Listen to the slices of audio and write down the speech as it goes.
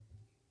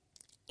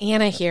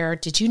Anna here.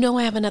 Did you know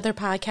I have another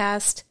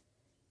podcast?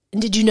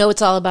 And did you know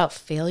it's all about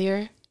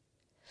failure?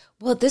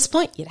 Well, at this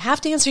point, you'd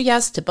have to answer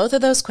yes to both of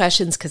those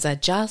questions because I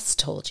just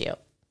told you.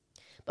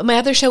 But my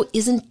other show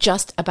isn't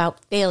just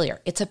about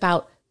failure. It's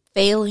about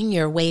failing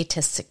your way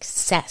to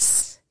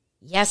success.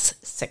 Yes,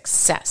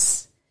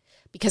 success.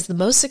 Because the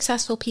most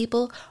successful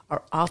people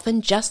are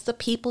often just the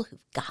people who've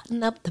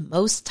gotten up the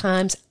most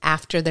times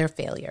after their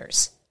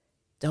failures.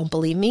 Don't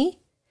believe me?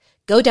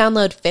 Go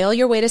download Fail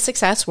Your Way to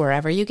Success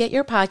wherever you get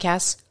your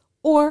podcasts,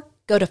 or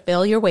go to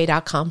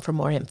failyourway.com for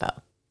more info.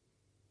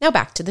 Now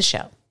back to the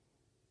show.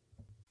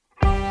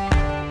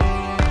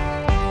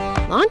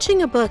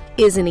 Launching a book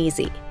isn't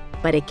easy,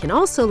 but it can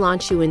also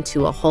launch you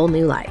into a whole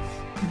new life.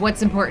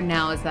 What's important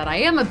now is that I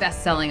am a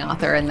best-selling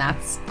author, and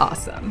that's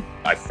awesome.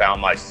 I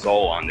found my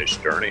soul on this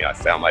journey. I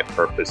found my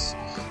purpose,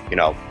 in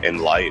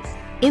life.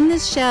 In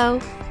this show,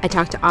 I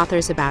talk to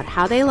authors about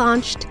how they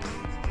launched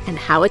and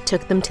how it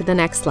took them to the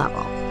next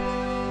level.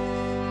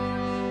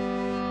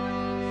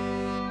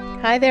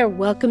 Hi there.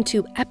 Welcome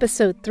to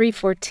episode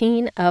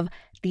 314 of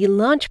the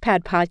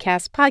Launchpad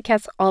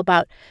podcast all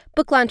about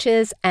book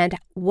launches and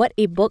what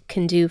a book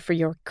can do for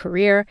your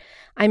career.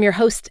 I'm your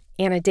host,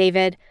 Anna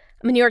David.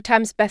 I'm a New York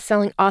Times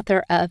bestselling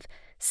author of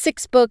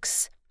 6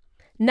 books,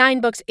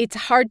 9 books. It's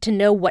hard to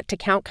know what to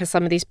count because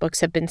some of these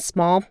books have been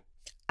small.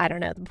 I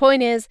don't know. The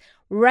point is,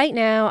 right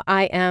now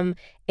I am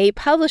a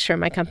publisher.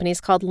 My company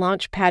is called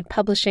Launchpad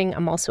Publishing.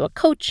 I'm also a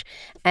coach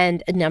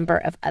and a number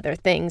of other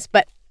things.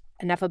 But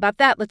enough about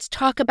that. Let's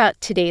talk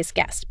about today's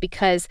guest,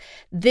 because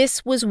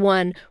this was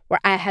one where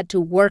I had to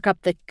work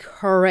up the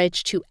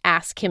courage to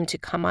ask him to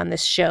come on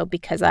this show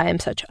because I am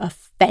such a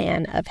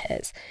fan of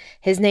his.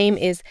 His name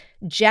is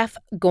Jeff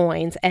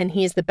Goins, and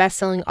he is the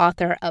best-selling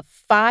author of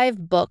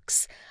 5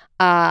 books.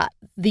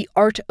 The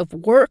Art of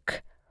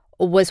Work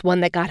was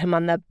one that got him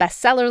on the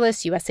bestseller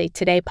list, USA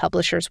Today,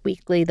 Publishers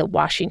Weekly, The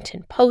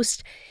Washington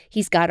Post.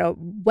 He's got a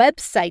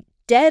website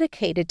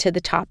dedicated to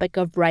the topic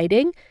of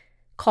writing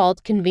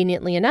called,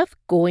 conveniently enough,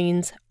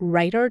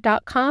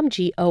 goinswriter.com,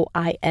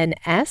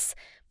 Goins.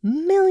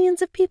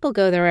 Millions of people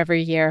go there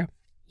every year.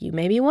 You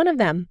may be one of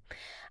them.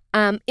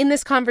 In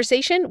this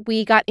conversation,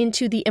 we got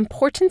into the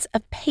importance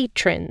of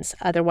patrons,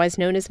 otherwise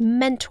known as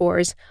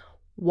mentors,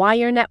 why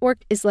your network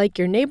is like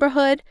your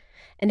neighborhood,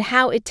 and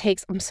how it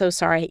takes,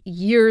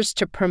 years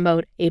to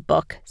promote a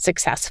book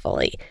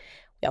successfully.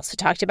 We also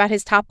talked about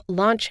his top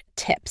launch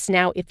tips.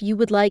 Now, if you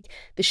would like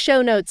the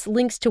show notes,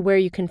 links to where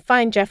you can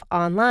find Jeff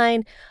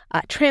online,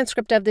 a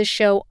transcript of this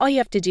show, all you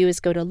have to do is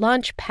go to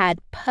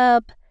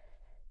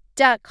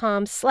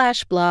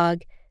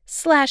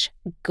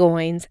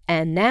launchpadpub.com/blog/Goins.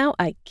 And now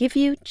I give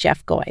you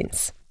Jeff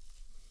Goins.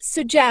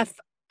 So, Jeff,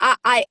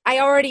 I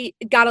already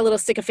got a little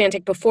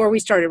sycophantic before we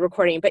started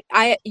recording, but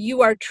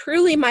you are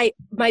truly my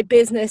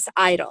business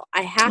idol.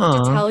 I have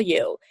to tell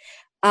you,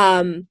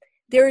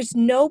 there's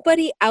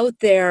nobody out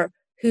there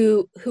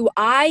who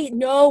I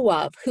know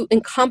of who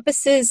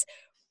encompasses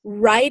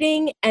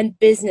writing and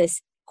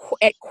business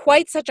at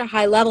quite such a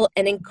high level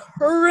and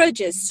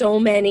encourages so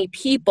many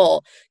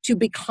people to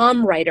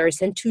become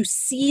writers and to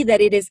see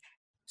that it is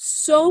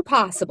so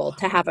possible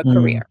to have a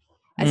career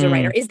as a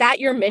writer. Is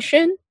that your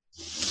mission?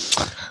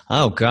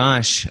 Oh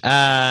gosh.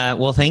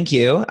 Well, thank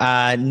you.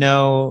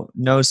 No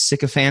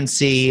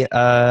sycophancy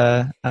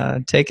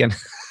taken.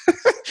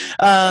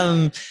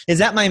 Is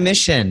that my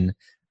mission?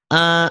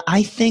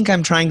 I think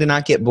I'm trying to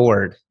not get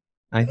bored.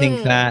 I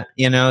think that,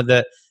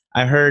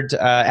 I heard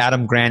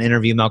Adam Grant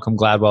interview Malcolm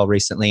Gladwell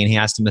recently, and he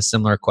asked him a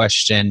similar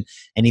question.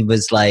 And he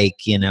was like,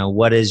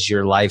 what is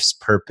your life's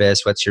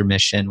purpose? What's your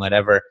mission?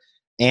 Whatever.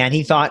 And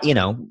he thought,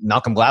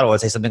 Malcolm Gladwell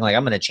would say something like,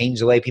 I'm going to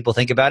change the way people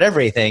think about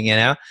everything,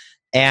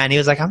 And he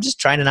was like, I'm just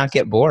trying to not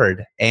get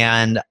bored.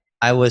 And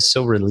I was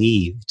so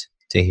relieved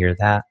to hear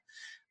that.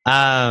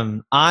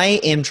 I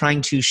am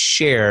trying to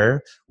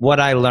share what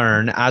I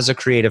learn as a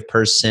creative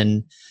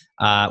person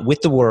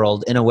with the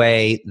world in a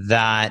way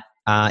that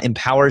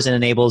empowers and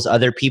enables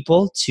other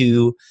people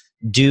to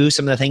do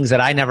some of the things that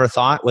I never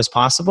thought was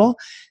possible.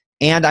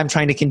 And I'm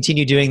trying to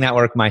continue doing that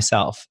work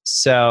myself.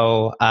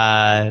 So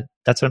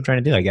that's what I'm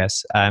trying to do, I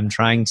guess. I'm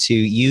trying to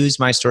use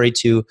my story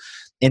to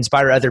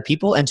inspire other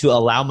people and to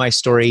allow my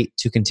story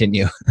to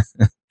continue.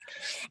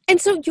 And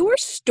so your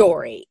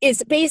story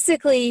is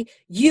basically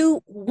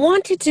you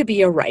wanted to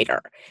be a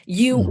writer.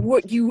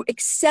 You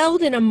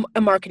excelled in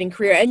a marketing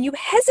career, and you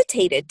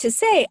hesitated to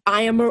say,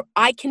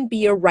 I can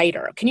be a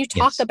writer. Can you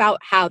talk about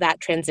how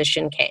that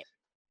transition came?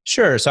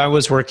 Sure. So I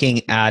was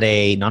working at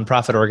a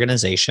nonprofit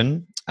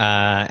organization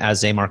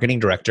as a marketing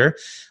director.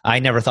 I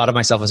never thought of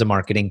myself as a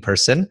marketing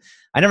person.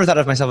 I never thought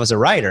of myself as a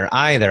writer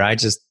either. I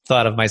just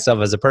thought of myself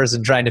as a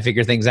person trying to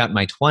figure things out in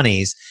my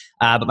 20s.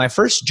 But my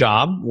first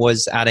job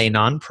was at a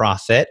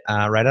nonprofit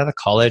right out of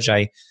college.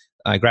 I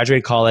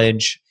graduated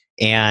college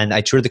and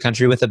I toured the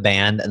country with a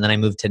band. And then I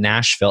moved to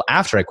Nashville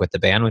after I quit the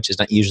band, which is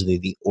not usually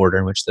the order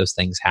in which those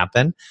things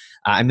happen.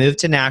 I moved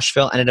to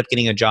Nashville, ended up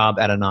getting a job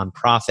at a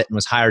nonprofit and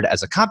was hired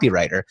as a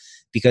copywriter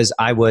because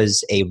I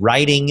was a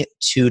writing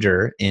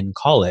tutor in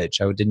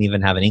college. I didn't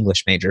even have an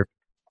English major.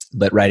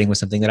 but writing was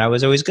something that I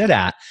was always good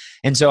at.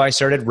 And so I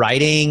started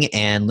writing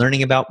and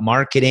learning about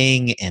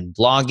marketing and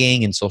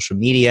blogging and social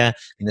media.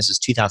 And this was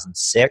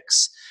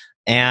 2006.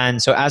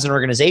 And so as an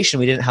organization,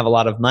 we didn't have a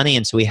lot of money.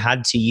 And so we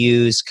had to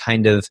use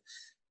kind of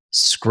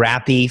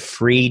scrappy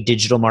free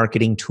digital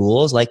marketing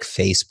tools like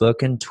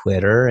Facebook and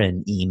Twitter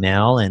and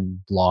email and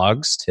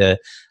blogs to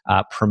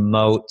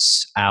promote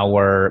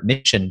our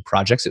mission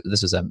projects.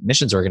 This was a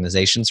missions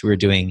organization, so we were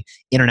doing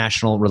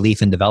international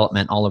relief and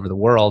development all over the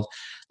world.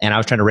 And I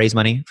was trying to raise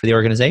money for the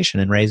organization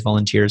and raise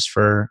volunteers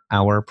for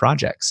our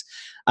projects.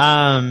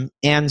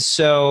 And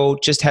so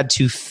just had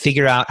to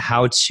figure out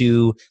how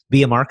to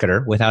be a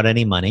marketer without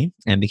any money,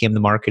 and became the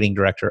marketing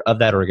director of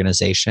that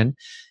organization.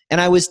 And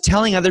I was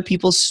telling other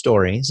people's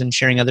stories and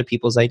sharing other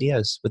people's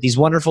ideas with these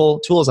wonderful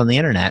tools on the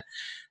internet.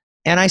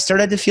 And I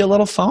started to feel a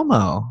little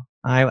FOMO.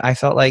 I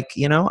felt like,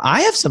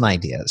 I have some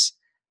ideas.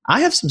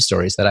 I have some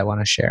stories that I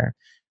want to share.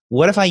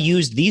 What if I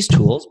use these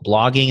tools,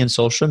 blogging and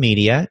social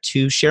media,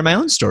 to share my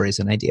own stories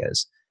and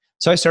ideas?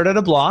 So I started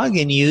a blog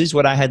and used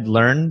what I had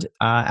learned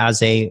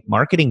as a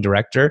marketing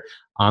director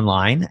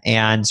online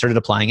and started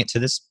applying it to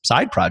this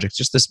side project,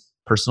 just this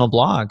personal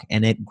blog.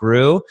 And it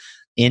grew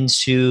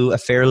into a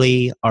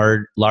fairly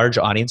large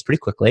audience pretty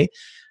quickly.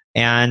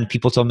 And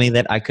people told me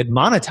that I could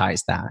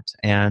monetize that.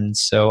 And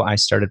so I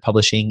started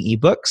publishing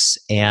ebooks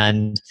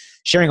and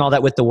sharing all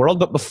that with the world.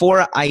 But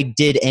before I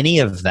did any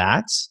of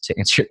that, to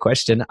answer your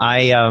question,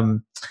 I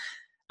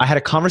had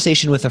a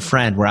conversation with a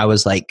friend where I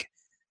was like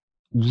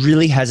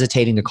really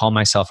hesitating to call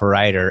myself a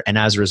writer. And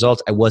as a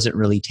result, I wasn't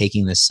really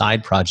taking this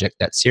side project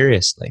that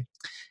seriously.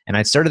 And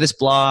I started this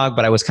blog,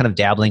 but I was kind of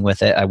dabbling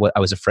with it. I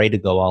was afraid to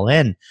go all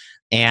in.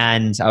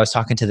 And I was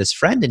talking to this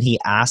friend, and he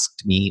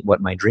asked me what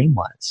my dream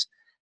was.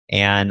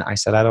 And I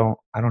said, I don't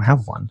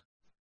have one.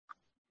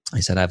 I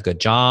said, I have a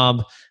good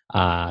job.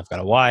 I've got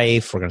a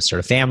wife. We're going to start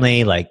a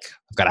family. Like,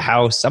 I've got a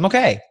house. I'm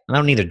okay. I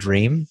don't need a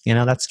dream.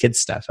 That's kid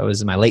stuff. I was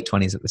in my late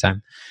 20s at the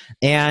time.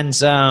 And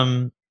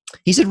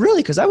he said,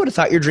 really? Because I would have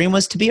thought your dream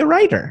was to be a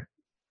writer.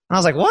 And I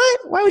was like, what?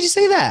 Why would you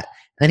say that?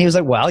 And he was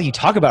like, well, you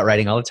talk about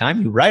writing all the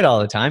time. You write all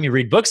the time. You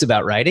read books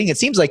about writing. It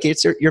seems like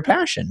it's your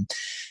passion.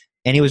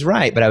 And he was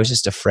right, but I was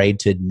just afraid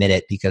to admit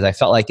it because I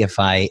felt like if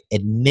I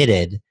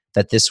admitted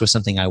that this was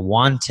something I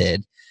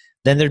wanted,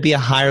 then there'd be a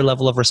higher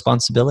level of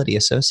responsibility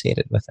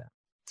associated with it.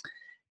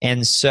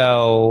 And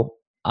so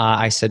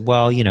I said,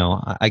 well,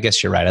 I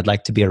guess you're right. I'd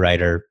like to be a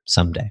writer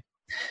someday.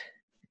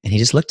 And he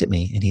just looked at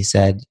me and he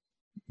said,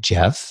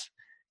 Jeff,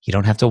 you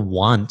don't have to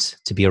want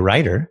to be a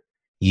writer.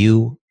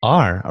 You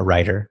are a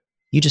writer.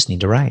 You just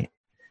need to write.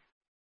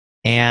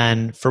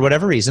 And for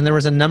whatever reason, there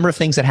was a number of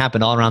things that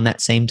happened all around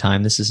that same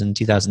time. This is in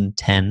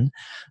 2010.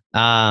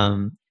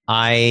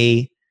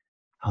 I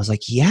was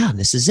like, yeah,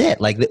 this is it.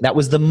 Like that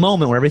was the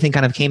moment where everything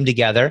kind of came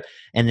together.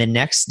 And the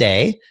next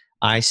day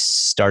I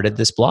started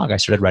this blog. I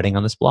started writing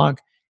on this blog,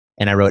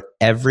 and I wrote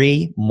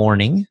every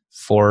morning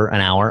for an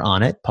hour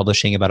on it,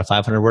 publishing about a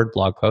 500-word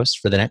blog post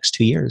for the next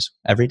 2 years,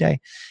 every day.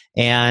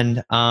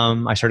 And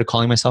I started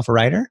calling myself a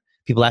writer.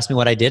 People asked me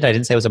what I did. I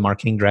didn't say I was a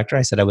marketing director.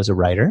 I said I was a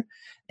writer.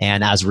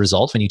 And as a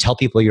result, when you tell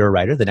people you're a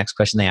writer, the next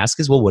question they ask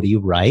is, well, what do you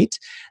write?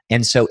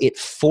 And so it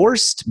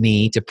forced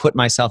me to put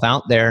myself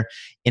out there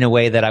in a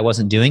way that I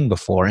wasn't doing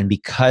before. And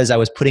because I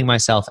was putting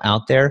myself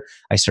out there,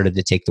 I started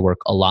to take the work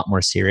a lot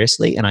more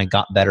seriously, and I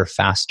got better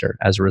faster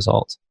as a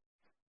result.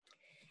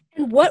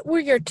 And what are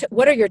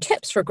your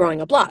tips for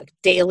growing a blog?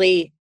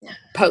 Daily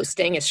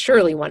posting is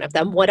surely one of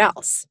them. What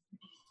else?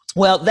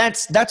 Well,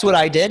 that's what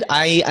I did.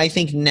 I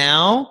think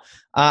now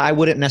I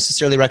wouldn't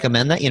necessarily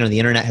recommend that. The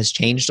internet has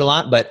changed a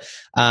lot, but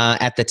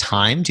at the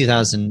time,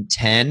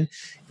 2010,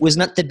 was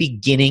not the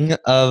beginning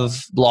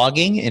of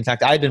blogging. In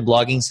fact, I'd been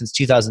blogging since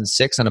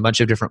 2006 on a bunch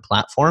of different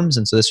platforms.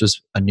 And so this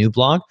was a new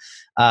blog,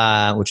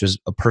 which was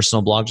a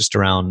personal blog just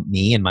around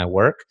me and my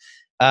work.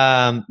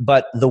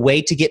 But the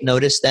way to get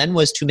noticed then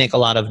was to make a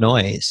lot of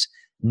noise.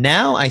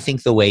 Now, I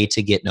think the way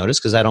to get noticed,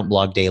 because I don't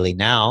blog daily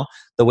now,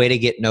 the way to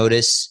get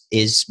noticed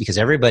is because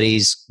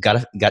everybody's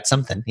got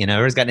something.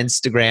 Everybody's got an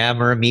Instagram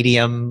or a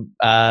Medium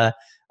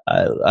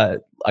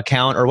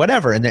account or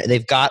whatever, and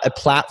they've got a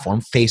platform,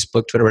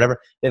 Facebook, Twitter,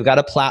 whatever. They've got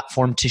a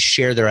platform to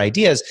share their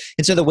ideas.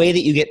 And so the way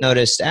that you get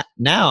noticed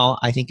now,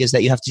 I think, is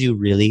that you have to do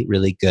really,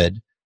 really good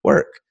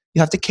work.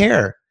 You have to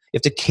care. You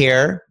have to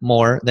care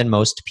more than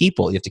most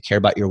people. You have to care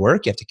about your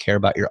work. You have to care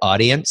about your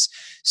audience.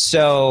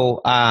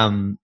 So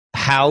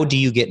how do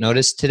you get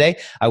noticed today?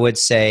 I would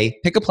say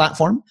pick a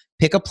platform,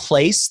 pick a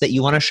place that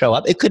you want to show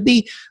up. It could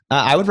be,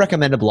 I would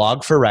recommend a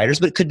blog for writers,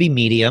 but it could be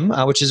Medium,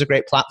 which is a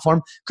great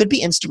platform. Could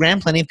be Instagram.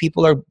 Plenty of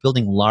people are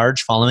building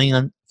large followings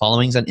on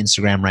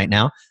Instagram right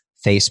now.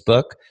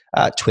 Facebook,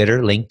 Twitter,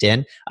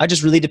 LinkedIn. It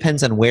just really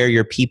depends on where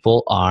your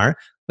people are.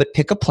 But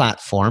pick a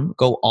platform,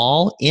 go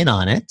all in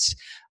on it,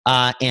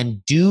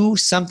 and do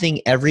something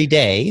every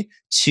day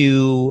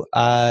to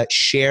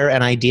share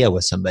an idea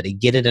with somebody,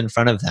 get it in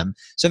front of them.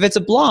 So if it's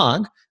a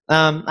blog,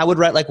 I would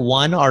write like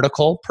one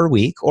article per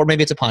week, or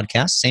maybe it's a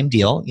podcast, same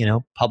deal,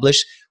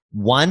 publish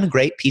one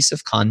great piece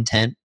of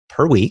content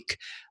per week,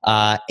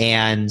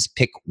 and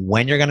pick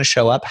when you're going to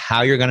show up,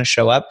 how you're going to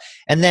show up,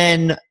 and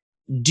then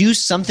do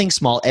something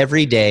small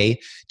every day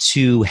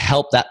to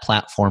help that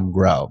platform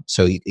grow.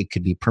 So it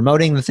could be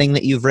promoting the thing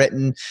that you've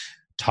written,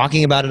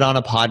 talking about it on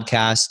a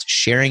podcast,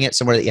 sharing it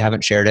somewhere that you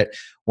haven't shared it.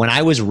 When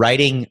I was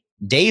writing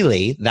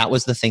daily, that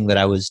was the thing that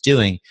I was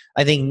doing.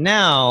 I think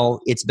now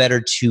it's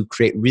better to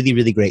create really,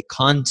 really great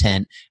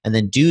content and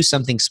then do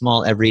something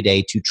small every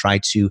day to try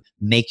to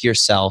make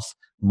yourself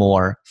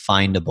more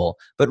findable.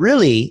 But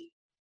really,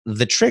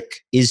 the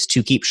trick is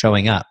to keep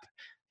showing up.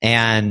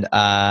 And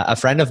a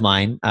friend of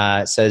mine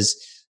says,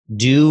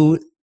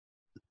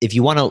 if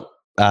you want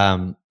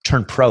to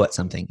turn pro at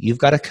something, you've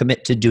got to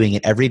commit to doing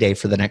it every day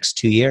for the next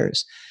 2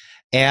 years.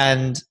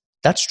 And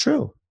that's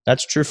true.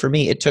 That's true for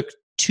me. It took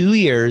 2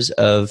 years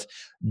of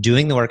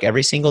doing the work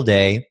every single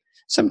day,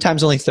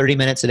 sometimes only 30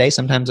 minutes a day,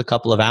 sometimes a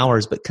couple of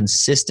hours, but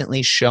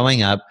consistently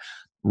showing up,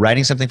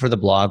 writing something for the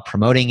blog,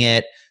 promoting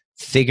it,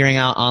 figuring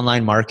out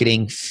online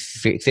marketing,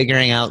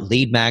 figuring out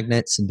lead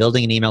magnets and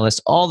building an email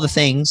list, all the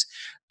things.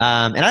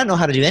 And I don't know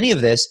how to do any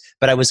of this,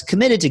 but I was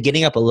committed to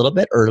getting up a little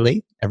bit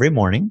early every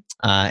morning.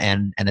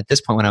 And at this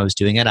point when I was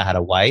doing it, I had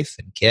a wife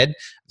and kid.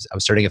 I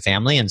was starting a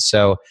family. And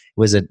so it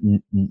was a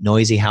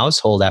noisy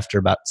household after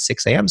about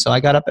 6 a.m. So I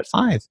got up at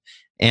 5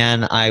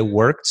 and I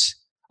worked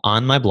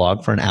on my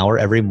blog for an hour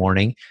every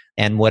morning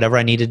and whatever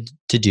I needed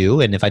to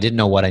do. And if I didn't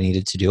know what I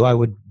needed to do, I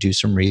would do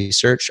some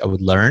research. I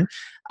would learn.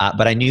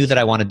 But I knew that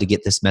I wanted to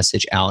get this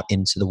message out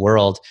into the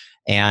world.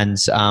 And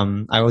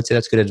I would say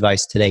that's good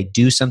advice today.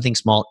 Do something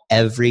small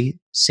every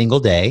single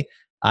day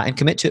and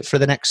commit to it for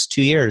the next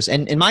 2 years.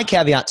 And my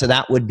caveat to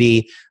that would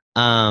be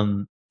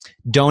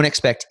don't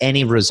expect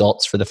any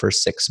results for the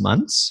first 6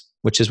 months,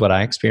 which is what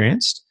I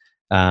experienced.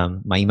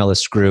 My email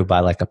list grew by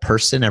like a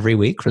person every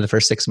week for the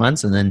first 6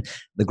 months. And then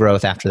the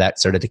growth after that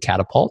started to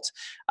catapult.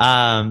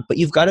 But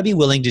you've got to be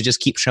willing to just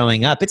keep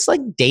showing up. It's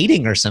like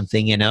dating or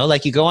something, you know,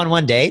 like you go on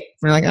one date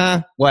and you're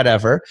like,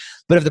 whatever.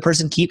 But if the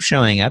person keeps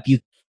showing up, you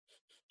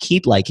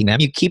keep liking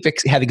them, you keep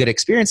having good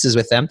experiences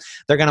with them,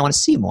 they're going to want to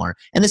see more.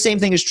 And the same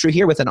thing is true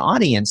here with an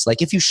audience.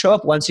 Like if you show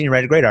up once and you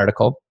write a great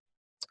article,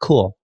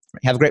 cool.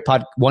 Have a great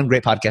one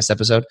great podcast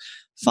episode,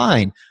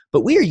 fine.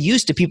 But we are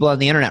used to people on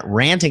the internet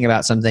ranting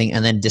about something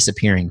and then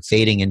disappearing,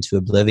 fading into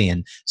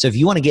oblivion. So if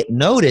you want to get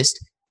noticed,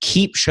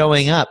 keep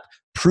showing up,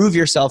 prove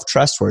yourself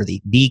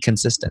trustworthy, be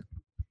consistent.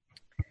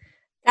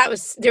 That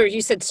was there.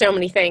 You said so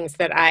many things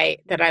that I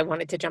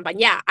wanted to jump on.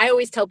 Yeah, I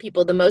always tell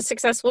people the most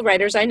successful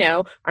writers I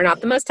know are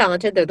not the most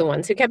talented. They're the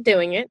ones who kept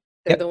doing it.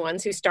 They're the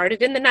ones who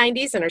started in the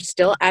 90s and are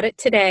still at it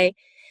today.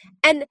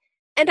 And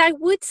I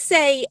would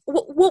say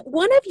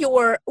one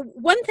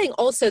thing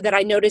also that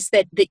I noticed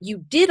that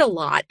you did a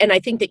lot, and I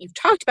think that you've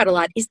talked about a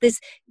lot, is this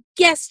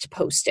guest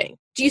posting.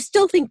 Do you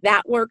still think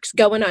that works,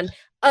 going on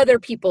other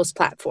people's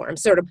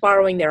platforms, sort of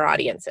borrowing their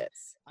audiences?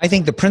 I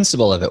think the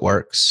principle of it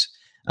works.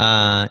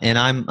 And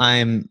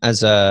I'm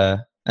as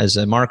a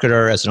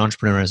marketer, as an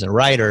entrepreneur, as a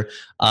writer,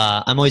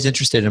 I'm always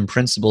interested in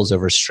principles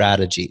over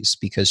strategies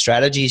because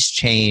strategies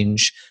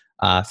change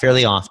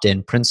fairly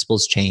often.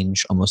 Principles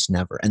change almost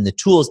never. And the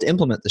tools to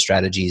implement the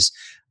strategies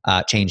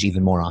change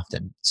even more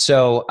often.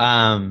 So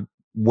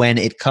when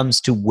it comes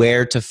to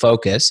where to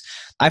focus,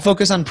 I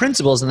focus on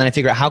principles and then I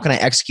figure out how can I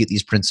execute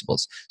these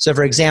principles. So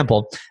for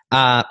example,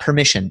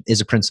 permission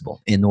is a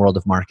principle in the world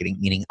of marketing,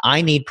 meaning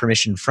I need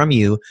permission from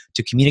you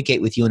to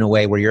communicate with you in a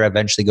way where you're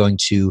eventually going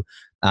to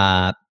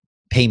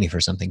pay me for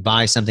something,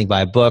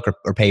 buy a book,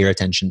 or pay your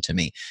attention to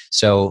me.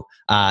 So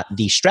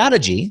the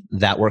strategy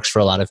that works for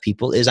a lot of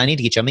people is I need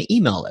to get you on my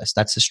email list.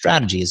 That's the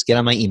strategy, is get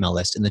on my email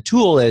list. And the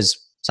tool is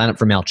sign up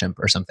for MailChimp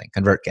or something,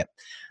 ConvertKit.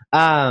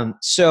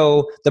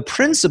 So the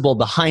principle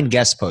behind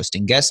guest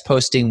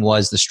posting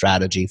was the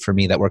strategy for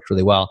me that worked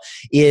really well,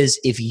 is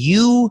if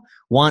you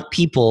want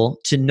people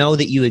to know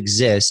that you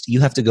exist, you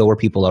have to go where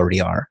people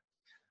already are,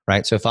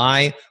 right? So if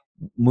I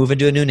move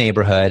into a new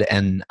neighborhood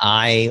and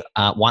I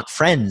want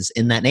friends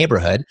in that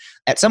neighborhood,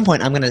 at some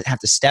point I'm going to have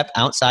to step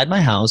outside my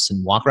house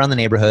and walk around the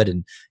neighborhood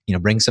and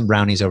bring some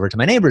brownies over to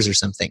my neighbors or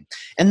something.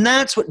 And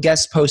that's what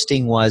guest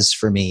posting was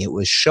for me. It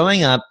was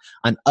showing up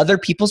on other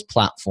people's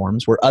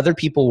platforms where other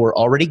people were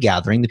already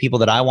gathering, the people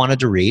that I wanted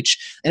to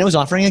reach, and it was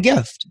offering a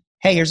gift.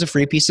 Hey, here's a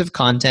free piece of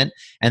content,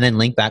 and then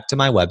link back to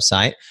my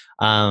website.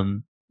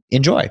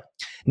 Enjoy.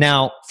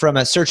 Now, from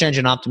a search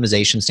engine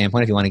optimization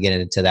standpoint, if you want to get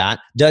into that,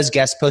 does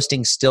guest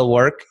posting still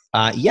work?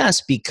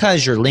 Yes,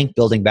 because you're link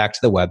building back to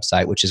the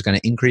website, which is going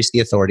to increase the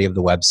authority of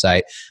the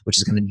website, which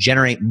is going to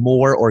generate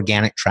more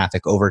organic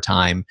traffic over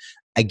time.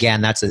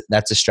 Again, that's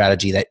a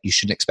strategy that you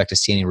shouldn't expect to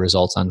see any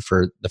results on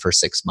for the first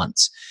 6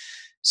 months.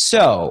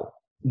 So,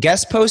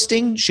 guest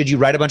posting, should you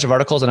write a bunch of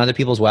articles on other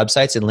people's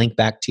websites and link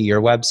back to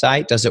your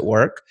website? Does it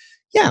work?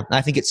 Yeah,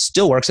 I think it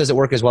still works. Does it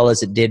work as well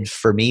as it did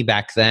for me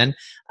back then?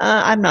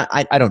 I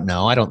don't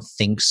know. I don't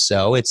think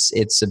so.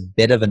 It's a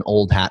bit of an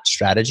old hat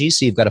strategy.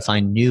 So you've got to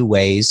find new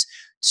ways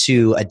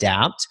to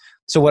adapt.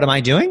 So what am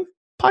I doing?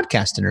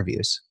 podcast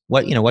interviews.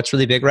 What's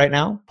really big right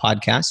now?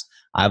 Podcasts.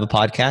 I have a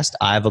podcast.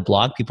 I have a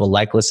blog. People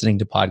like listening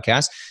to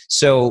podcasts.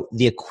 So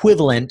the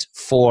equivalent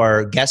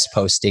for guest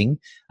posting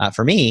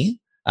for me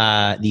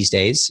these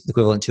days, the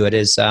equivalent to it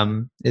is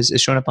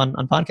showing up on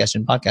podcasts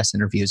and podcast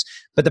interviews.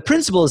 But the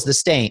principle is the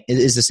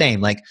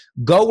same. Like,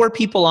 go where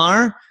people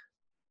are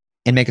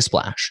and make a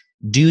splash.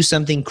 Do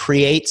something,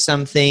 create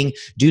something,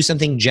 do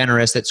something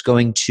generous that's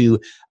going to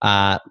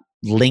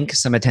link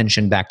some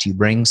attention back to you,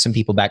 bring some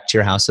people back to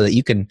your house so that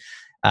you can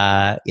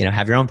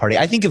have your own party.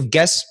 I think of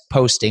guest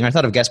posting. I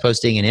thought of guest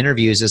posting in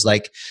interviews as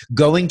like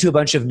going to a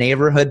bunch of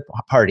neighborhood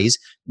parties,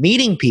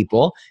 meeting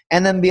people,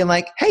 and then being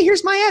like, hey,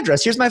 here's my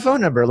address. Here's my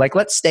phone number. Like,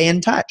 let's stay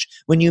in touch.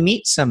 When you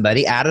meet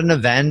somebody at an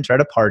event or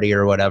at a party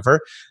or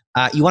whatever,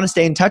 you want to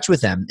stay in touch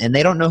with them, and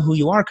they don't know who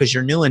you are because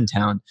you're new in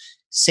town.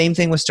 Same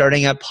thing with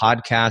starting a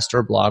podcast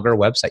or blog or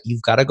website.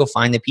 You've got to go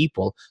find the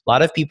people. A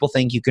lot of people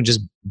think you can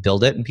just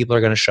build it and people are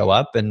going to show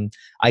up. And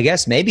I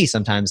guess maybe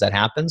sometimes that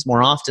happens.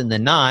 More often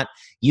than not,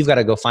 you've got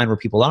to go find where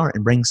people are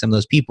and bring some of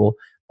those people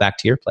back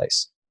to your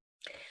place.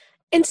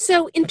 And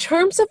so in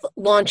terms of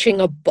launching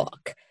a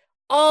book,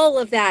 all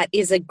of that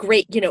is a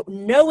great,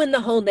 knowing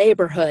the whole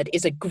neighborhood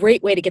is a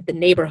great way to get the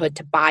neighborhood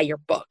to buy your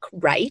book,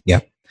 right? Yeah.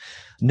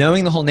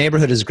 Knowing the whole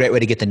neighborhood is a great way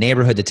to get the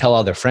neighborhood to tell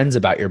all their friends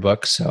about your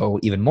book, so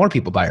even more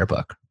people buy your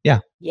book. Yeah.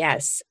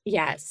 Yes.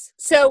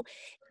 So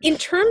in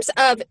terms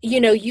of,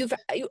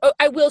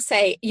 I will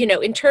say,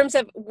 in terms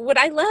of what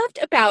I loved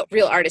about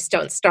Real Artists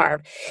Don't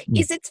Starve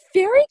is it's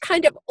very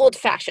kind of old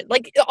fashioned.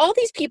 Like, all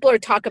these people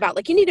talk about,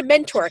 like, you need a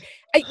mentor.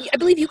 I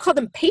believe you call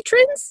them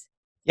patrons.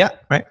 Yeah,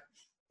 right.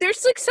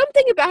 There's like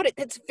something about it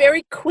that's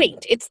very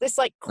quaint. It's this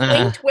like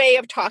quaint way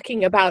of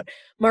talking about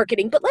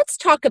marketing. But let's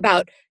talk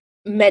about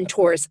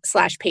mentors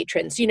 /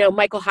 patrons.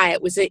 Michael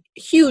Hyatt was a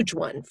huge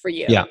one for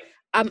you. Yeah.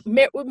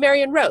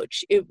 Marion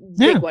Roach, a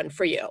big one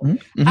for you.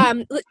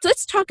 Mm-hmm.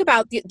 Let's talk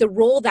about the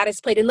role that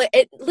has played in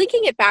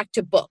linking it back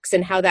to books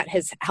and how that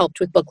has helped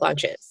with book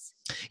launches.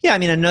 Yeah, I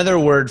mean, another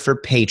word for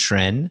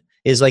patron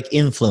is like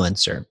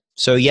influencer.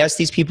 So yes,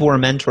 these people were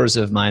mentors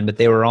of mine, but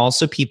they were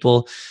also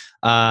people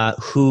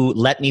who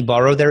let me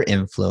borrow their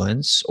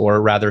influence,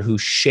 or rather who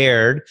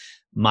shared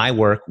my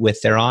work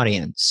with their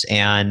audience.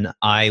 And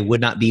I would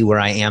not be where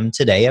I am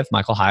today if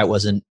Michael Hyatt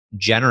wasn't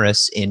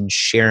generous in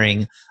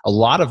sharing a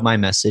lot of my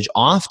message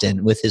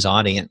often with his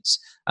audience,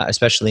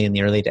 especially in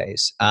the early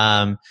days.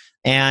 And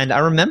I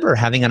remember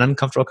having an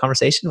uncomfortable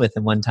conversation with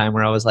him one time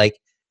where I was like,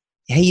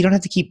 hey, you don't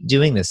have to keep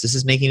doing this. This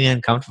is making me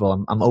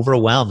uncomfortable. I'm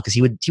overwhelmed. Because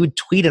he would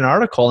tweet an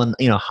article and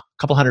a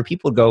couple hundred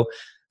people would go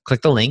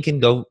click the link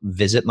and go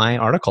visit my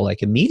article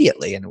like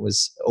immediately. And it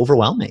was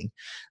overwhelming.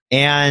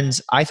 And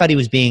I thought he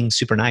was being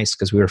super nice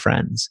because we were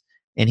friends.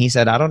 And he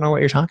said, I don't know what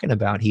you're talking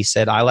about. He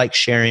said, I like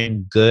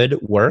sharing good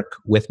work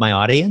with my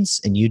audience,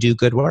 and you do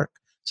good work,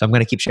 so I'm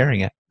going to keep sharing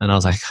it. And I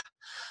was like,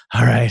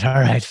 all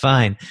right,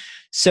 fine.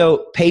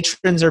 So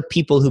patrons are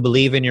people who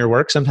believe in your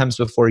work sometimes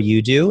before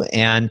you do.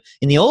 And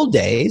in the old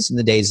days, in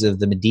the days of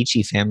the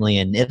Medici family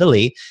in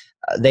Italy,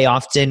 they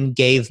often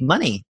gave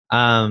money.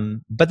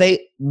 But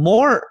they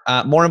more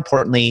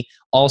importantly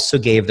also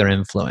gave their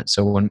influence.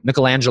 So when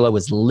Michelangelo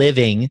was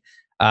living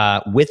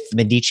with the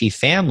Medici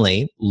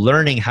family,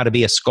 learning how to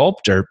be a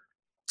sculptor,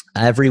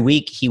 every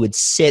week he would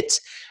sit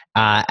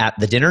at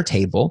the dinner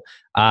table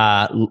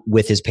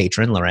with his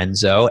patron,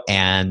 Lorenzo,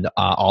 and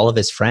all of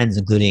his friends,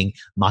 including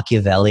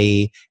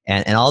Machiavelli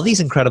and all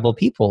these incredible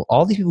people,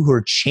 all these people who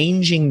are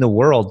changing the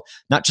world,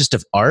 not just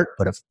of art,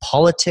 but of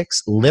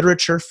politics,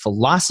 literature,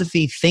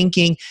 philosophy,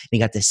 thinking. And he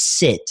got to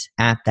sit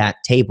at that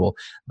table.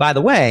 By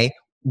the way,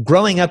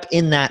 growing up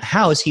in that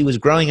house, he was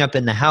growing up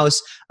in the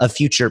house of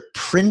future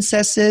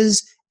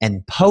princesses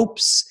and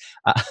popes.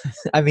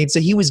 So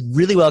he was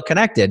really well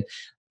connected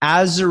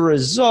as a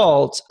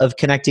result of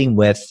connecting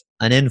with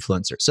an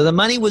influencer. So the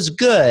money was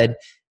good,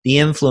 the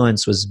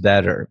influence was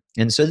better.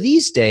 And so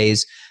these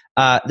days,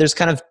 there's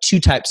kind of two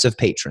types of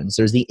patrons.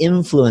 There's the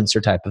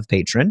influencer type of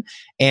patron,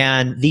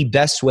 and the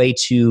best way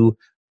to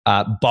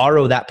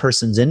borrow that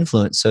person's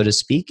influence, so to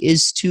speak,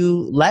 is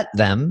to let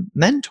them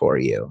mentor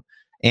you.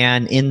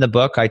 And in the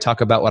book, I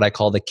talk about what I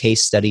call the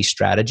case study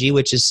strategy,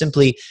 which is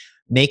simply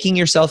making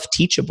yourself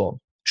teachable,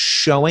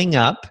 showing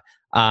up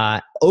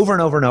over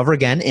and over and over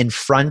again in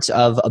front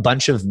of a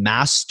bunch of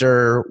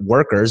master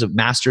workers,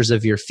 masters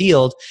of your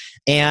field,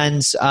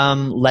 and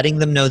letting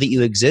them know that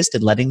you exist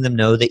and letting them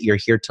know that you're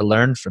here to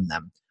learn from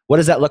them. What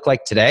does that look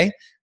like today?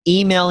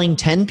 Emailing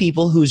 10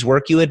 people whose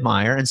work you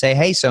admire and say,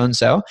 hey,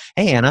 so-and-so,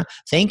 hey, Anna,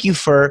 thank you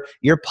for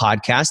your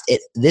podcast.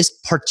 This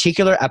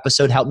particular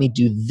episode helped me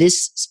do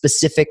this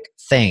specific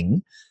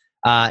thing.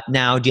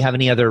 Now, do you have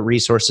any other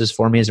resources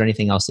for me? Is there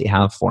anything else that you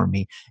have for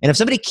me? And if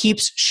somebody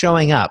keeps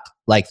showing up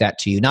like that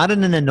to you, not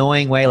in an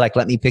annoying way, like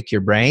let me pick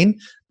your brain,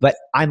 but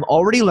I'm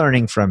already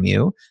learning from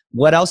you.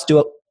 What else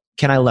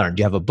can I learn?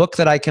 Do you have a book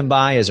that I can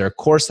buy? Is there a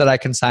course that I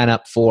can sign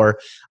up for?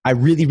 I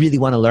really, really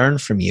want to learn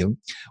from you.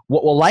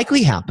 What will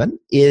likely happen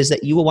is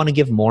that you will want to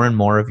give more and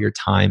more of your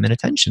time and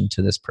attention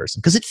to this person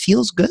because it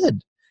feels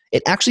good.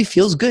 It actually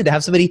feels good to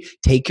have somebody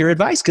take your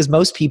advice because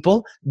most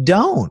people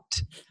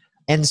don't.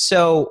 And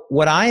so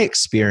what I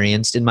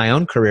experienced in my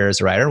own career as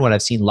a writer, and what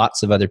I've seen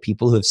lots of other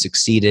people who have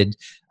succeeded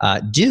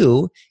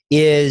do,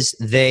 is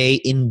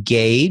they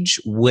engage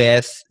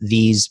with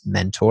these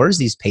mentors,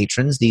 these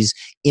patrons, these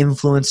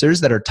influencers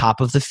that are top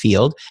of the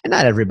field. And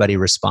not everybody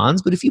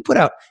responds, but if you put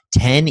out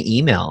 10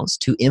 emails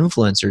to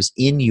influencers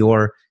in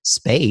your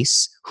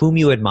space whom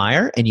you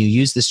admire and you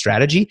use this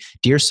strategy,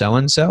 dear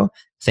so-and-so,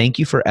 thank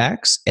you for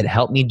X. It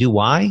helped me do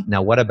Y.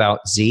 Now what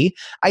about Z?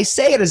 I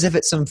say it as if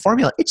it's some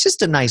formula. It's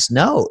just a nice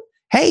note.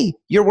 Hey,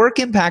 your work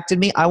impacted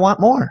me. I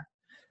want more.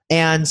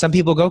 And some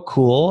people go,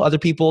 cool. Other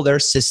people, their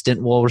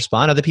assistant will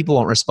respond. Other people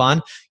won't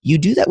respond. You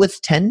do that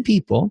with 10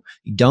 people.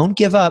 You don't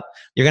give up.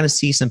 You're going to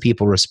see some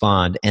people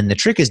respond. And the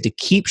trick is to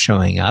keep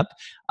showing up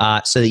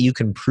so that you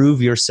can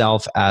prove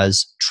yourself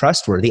as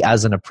trustworthy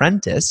as an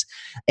apprentice.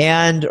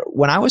 And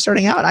when I was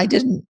starting out,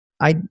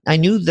 I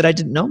knew that I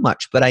didn't know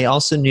much, but I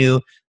also knew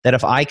that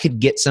if I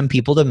could get some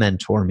people to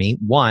mentor me,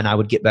 one, I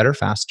would get better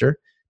faster.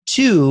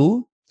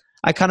 Two,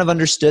 I kind of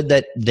understood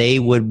that they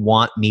would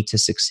want me to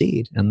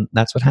succeed. And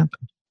that's what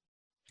happened.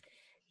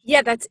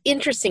 Yeah, that's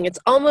interesting. It's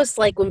almost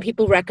like when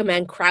people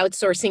recommend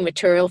crowdsourcing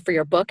material for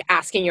your book,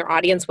 asking your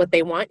audience what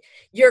they want,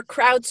 you're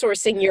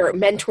crowdsourcing your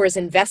mentor's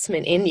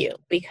investment in you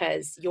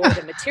because you're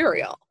the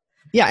material.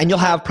 Yeah, and you'll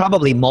have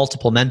probably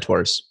multiple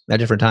mentors at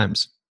different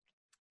times.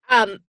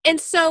 And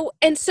so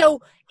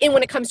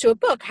when it comes to a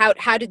book,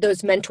 how did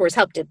those mentors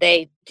help? Did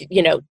they,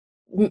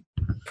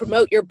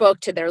 promote your book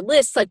to their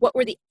lists? Like, what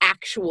were the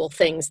actual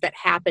things that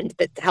happened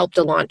that helped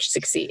a launch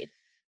succeed?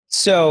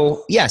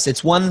 So yes,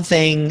 it's one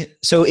thing.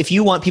 So if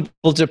you want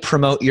people to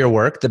promote your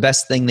work, the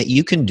best thing that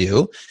you can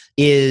do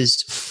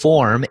is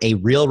form a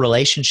real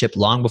relationship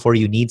long before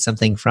you need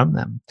something from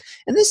them.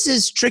 And this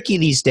is tricky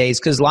these days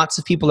because lots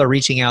of people are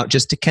reaching out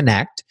just to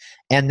connect,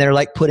 and they're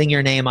like putting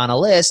your name on a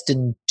list,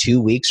 and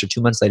 2 weeks or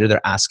 2 months later,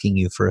 they're asking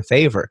you for a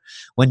favor.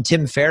 When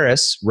Tim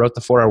Ferriss wrote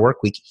The 4-Hour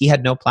Workweek, he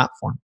had no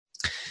platform.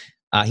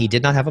 He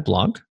did not have a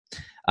blog.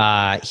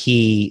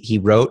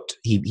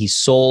 He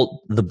sold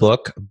the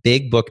book,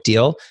 big book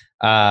deal,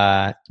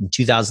 in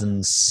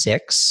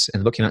 2006, and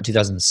the book came out in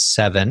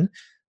 2007.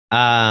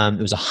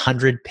 It was a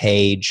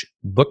 100-page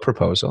book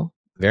proposal,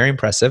 very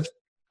impressive.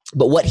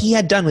 But what he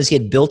had done was he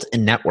had built a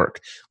network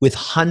with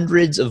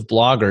hundreds of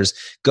bloggers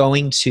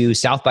going to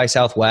South by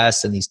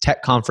Southwest and these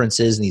tech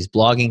conferences and these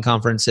blogging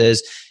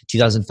conferences,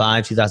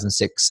 2005,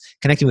 2006,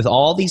 connecting with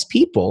all these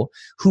people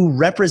who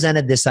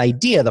represented this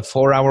idea, the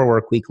 4-Hour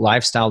Workweek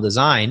lifestyle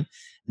design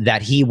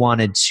that he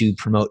wanted to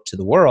promote to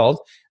the world.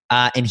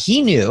 And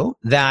he knew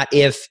that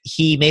if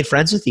he made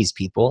friends with these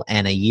people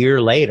and a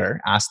year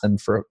later asked them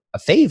for a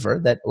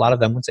favor, that a lot of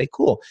them would say,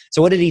 cool.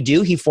 So what did he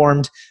do? He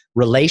formed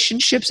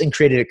relationships and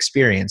created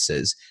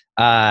experiences.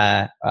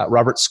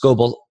 Robert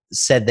Scoble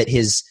said that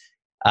his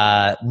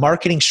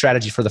marketing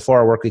strategy for the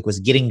 4-Hour Workweek was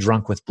getting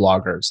drunk with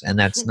bloggers, and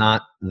that's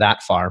not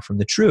that far from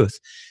the truth.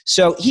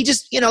 So he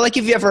just, like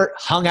if you ever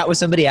hung out with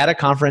somebody at a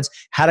conference,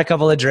 had a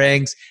couple of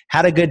drinks,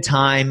 had a good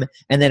time,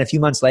 and then a few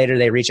months later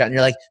they reach out and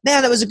you're like,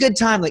 man, that was a good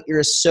time. Like, you're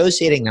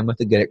associating them with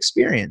a good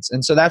experience.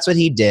 And so that's what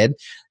he did.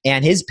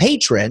 And his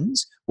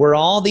patrons were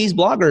all these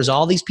bloggers,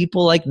 all these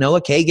people like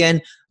Noah Kagan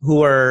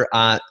who are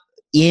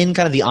in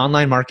kind of the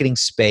online marketing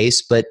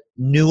space, but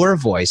newer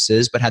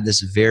voices, but had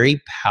this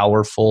very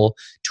powerful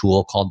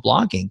tool called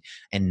blogging.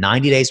 And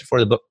 90 days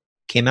before the book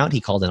came out, he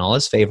called in all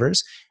his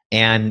favors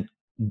and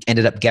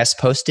ended up guest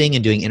posting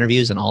and doing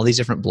interviews on all these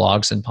different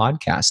blogs and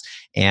podcasts,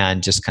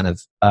 and just kind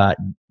of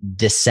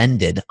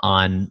descended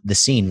on the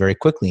scene very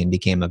quickly and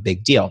became a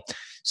big deal.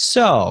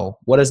 So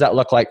what does that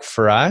look like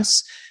for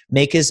us?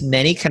 Make as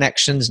many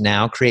connections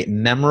now, create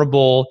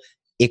memorable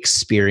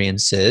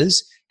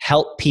experiences,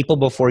 help people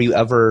before you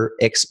ever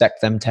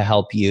expect them to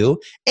help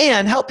you,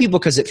 and help people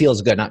because it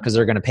feels good, not because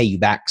they're going to pay you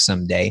back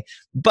someday.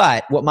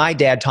 But what my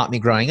dad taught me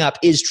growing up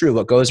is true.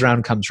 What goes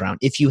around comes around.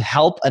 If you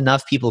help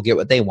enough people get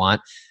what they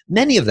want,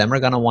 many of them are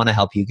going to want to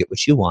help you get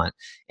what you want.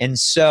 And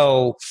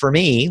so for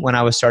me, when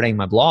I was starting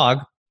my blog,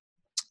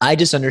 I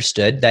just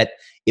understood that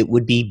it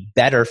would be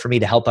better for me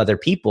to help other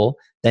people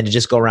than to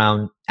just go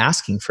around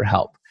asking for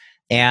help.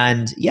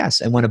 And yes,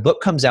 and when a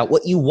book comes out,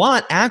 what you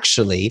want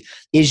actually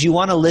is you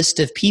want a list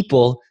of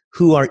people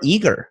who are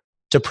eager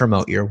to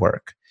promote your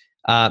work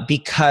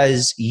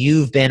because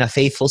you've been a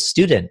faithful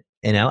student,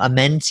 a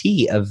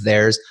mentee of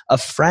theirs, a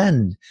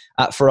friend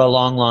for a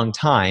long, long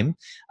time,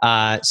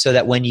 so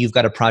that when you've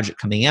got a project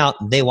coming out,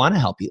 they want to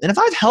help you. And if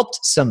I've helped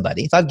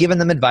somebody, if I've given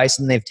them advice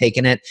and they've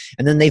taken it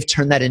and then they've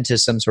turned that into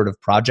some sort of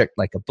project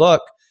like a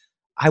book,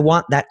 I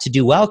want that to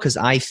do well because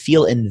I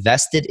feel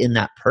invested in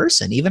that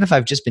person. Even if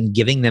I've just been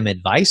giving them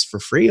advice for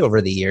free over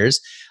the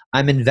years,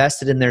 I'm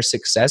invested in their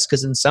success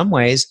because in some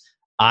ways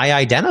I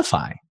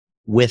identify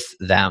with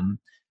them.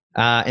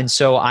 And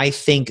so I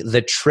think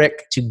the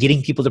trick to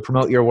getting people to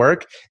promote your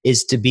work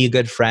is to be a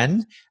good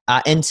friend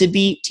and to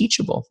be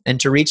teachable and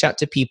to reach out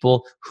to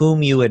people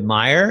whom you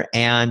admire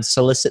and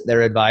solicit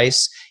their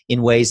advice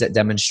in ways that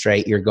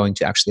demonstrate you're going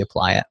to actually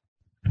apply it.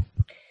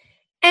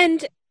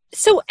 And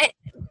So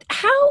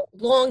how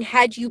long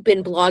had you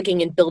been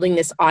blogging and building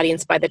this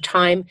audience by the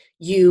time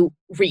you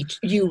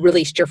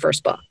released your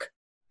first book?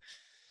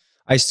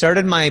 I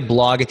started my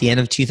blog at the end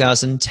of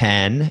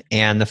 2010,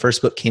 and the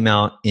first book came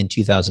out in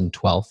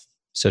 2012.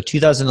 So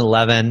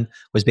 2011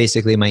 was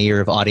basically my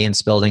year of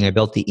audience building. I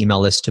built the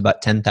email list to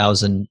about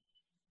 10,000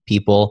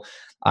 people.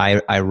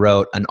 I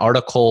wrote an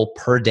article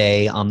per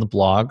day on the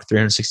blog,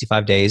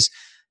 365 days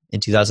in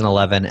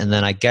 2011. And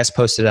then I guest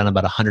posted on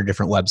about 100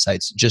 different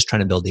websites, just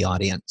trying to build the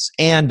audience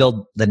and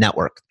build the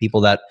network,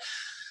 people that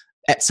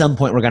at some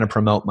point were going to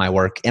promote my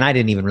work. And I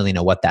didn't even really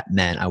know what that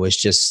meant. I was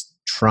just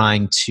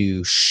trying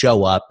to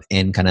show up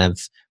and kind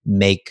of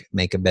make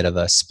a bit of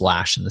a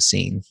splash in the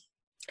scene.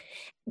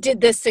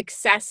 Did the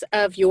success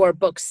of your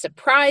book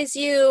surprise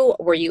you?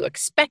 Were you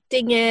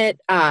expecting it?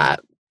 How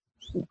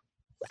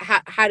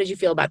did you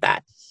feel about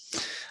that?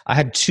 I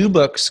had 2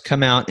 books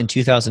come out in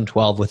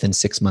 2012 within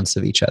 6 months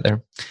of each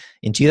other.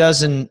 In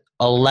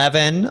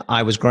 2011,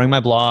 I was growing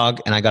my blog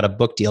and I got a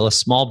book deal, a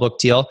small book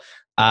deal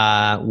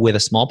with a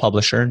small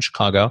publisher in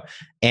Chicago.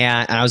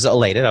 And I was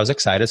elated. I was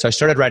excited. So I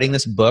started writing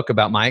this book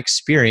about my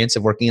experience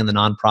of working in the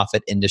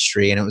nonprofit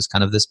industry. And it was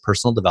kind of this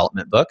personal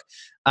development book.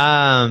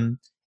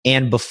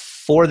 And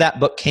before that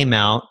book came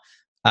out,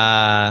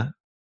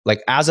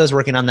 like as I was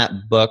working on that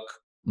book,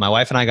 my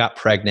wife and I got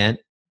pregnant.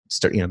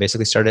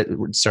 Basically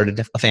started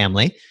a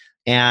family.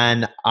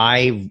 And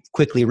I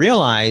quickly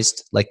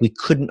realized like we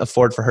couldn't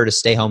afford for her to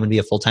stay home and be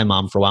a full-time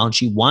mom for a while. And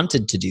she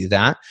wanted to do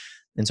that.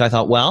 And so I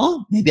thought,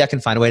 well, maybe I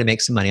can find a way to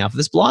make some money off of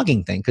this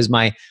blogging thing. Because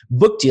my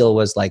book deal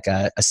was like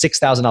a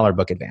 $6,000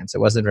 book advance. It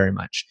wasn't very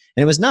much.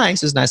 And it was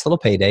nice. It was a nice little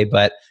payday,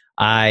 but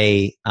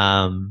I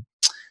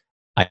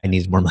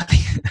needed more money.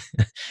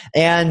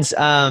 And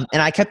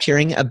I kept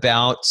hearing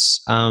about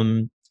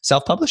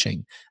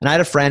self-publishing. And I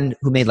had a friend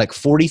who made like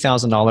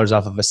 $40,000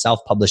 off of a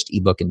self-published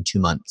ebook in 2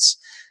 months.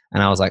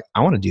 And I was like,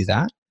 I want to do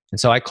that. And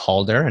so I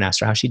called her and asked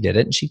her how she did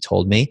it. And she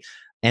told me.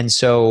 And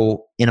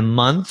so in a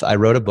month, I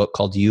wrote a book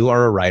called You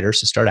Are a Writer,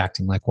 so Start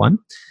Acting Like One.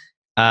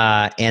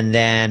 And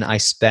then I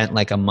spent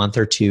like a month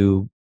or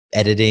 2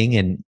 editing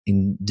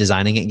and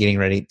designing it and getting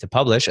ready to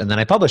publish. And then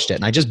I published it.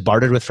 And I just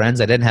bartered with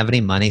friends. I didn't have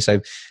any money, so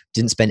I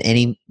didn't spend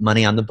any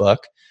money on the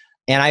book.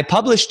 And I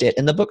published it,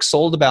 and the book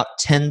sold about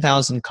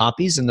 10,000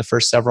 copies in the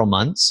first several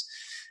months.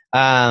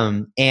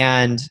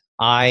 And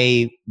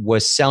I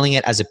was selling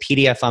it as a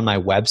PDF on my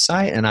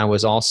website, and I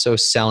was also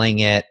selling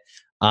it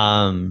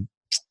on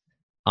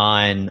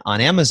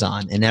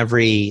Amazon. And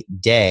every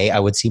day I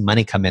would see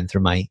money come in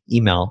through my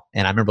email.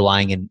 And I remember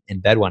lying in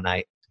bed one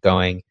night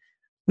going,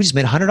 we just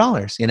made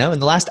 $100, in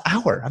the last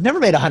hour. I've never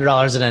made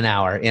 $100 in an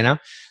hour,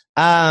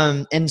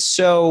 And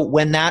so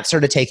when that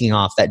started taking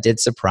off, that did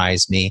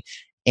surprise me.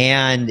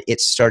 And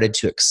it started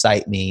to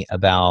excite me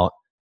about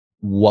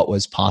what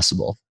was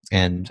possible.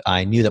 And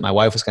I knew that my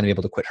wife was going to be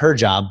able to quit her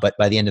job, but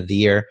by the end of the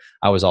year,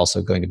 I was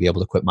also going to be able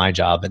to quit my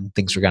job, and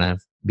things were going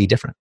to be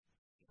different.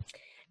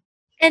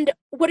 And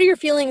what are your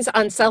feelings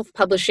on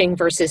self-publishing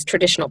versus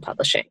traditional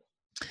publishing?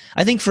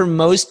 I think for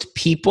most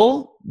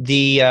people,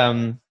 the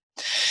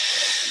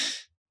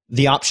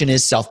option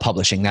is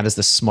self-publishing. That is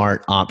the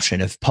smart option.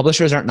 If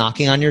publishers aren't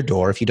knocking on your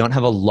door, if you don't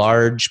have a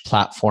large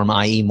platform,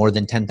 i.e. more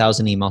than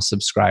 10,000 email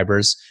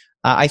subscribers,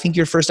 I think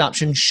your first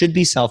option should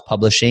be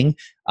self-publishing.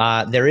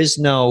 There is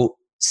no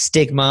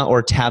stigma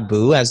or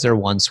taboo as there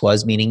once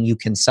was, meaning you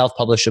can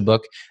self-publish a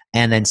book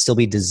and then still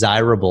be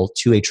desirable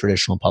to a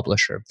traditional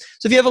publisher.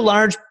 So if you have a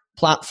large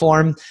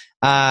platform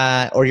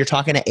or you're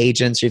talking to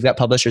agents or you've got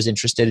publishers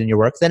interested in your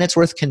work, then it's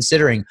worth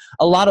considering.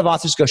 A lot of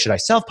authors go, should I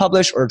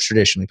self-publish or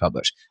traditionally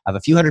publish? I have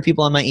a few hundred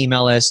people on my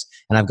email list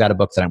and I've got a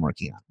book that I'm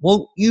working on.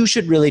 Well, you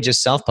should really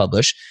just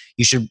self-publish.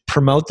 You should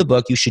promote the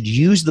book. You should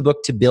use the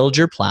book to build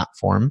your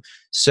platform.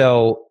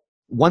 So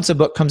once a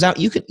book comes out,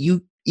 even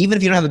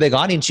if you don't have a big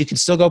audience, you can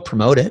still go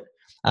promote it.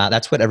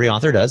 That's what every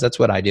author does. That's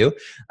what I do.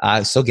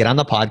 So get on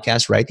the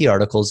podcast, write the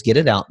articles, get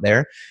it out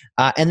there.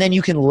 And then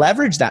you can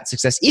leverage that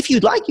success. If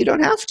you'd like, you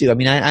don't have to. I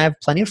mean, I have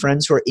plenty of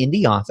friends who are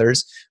indie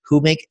authors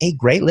who make a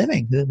great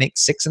living, who make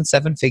 6 and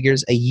 7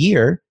 figures a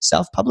year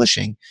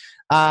self-publishing.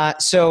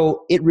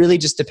 So it really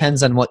just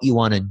depends on what you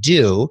want to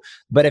do.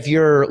 But if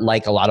you're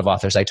like a lot of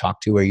authors I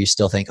talk to where you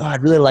still think,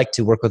 I'd really like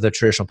to work with a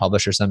traditional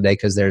publisher someday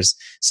because there's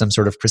some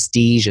sort of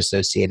prestige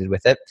associated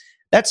with it,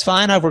 that's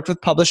fine. I've worked with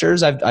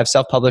publishers. I've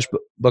self-published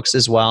books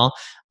as well.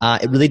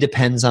 It really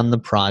depends on the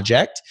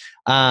project.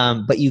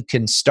 But you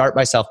can start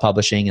by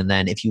self-publishing. And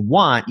then if you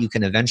want, you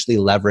can eventually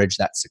leverage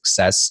that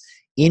success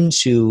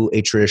into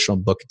a traditional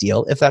book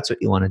deal if that's what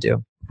you want to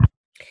do.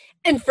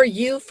 And for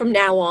you from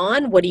now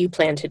on, what do you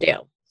plan to do?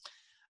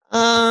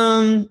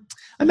 I'm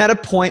at a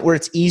point where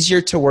it's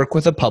easier to work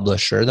with a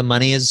publisher. The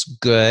money is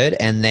good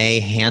and they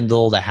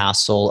handle the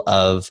hassle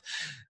of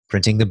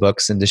printing the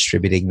books and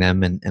distributing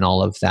them and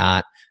all of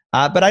that.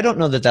 But I don't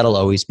know that that'll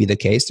always be the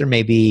case. There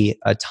may be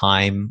a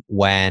time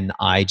when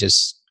I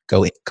just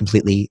go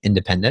completely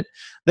independent.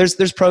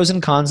 There's pros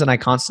and cons, and I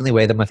constantly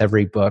weigh them with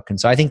every book. And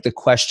so I think the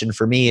question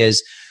for me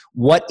is,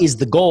 what is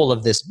the goal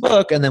of this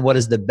book, and then what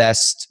is the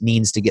best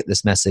means to get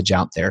this message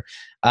out there.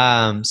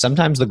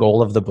 Sometimes the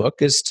goal of the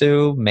book is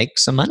to make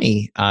some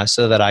money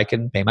so that I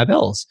can pay my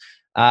bills.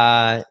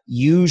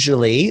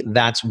 Usually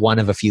that's one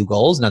of a few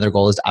goals. Another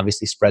goal is to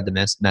obviously spread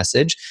the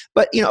message.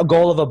 But a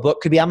goal of a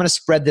book could be, I'm going to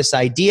spread this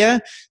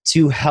idea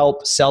to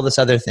help sell this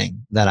other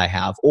thing that I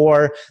have.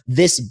 Or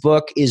this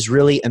book is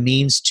really a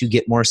means to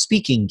get more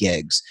speaking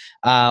gigs.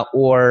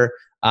 Or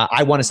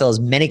I want to sell as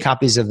many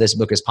copies of this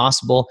book as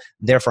possible.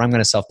 Therefore, I'm going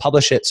to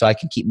self-publish it so I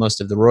can keep most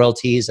of the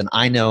royalties. And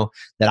I know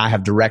that I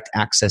have direct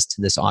access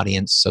to this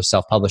audience. So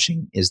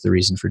self-publishing is the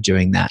reason for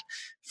doing that.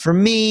 For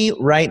me,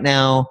 right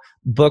now,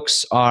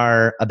 books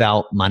are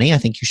about money. I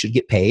think you should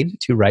get paid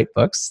to write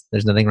books.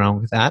 There's nothing wrong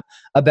with that.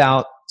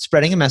 About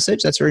spreading a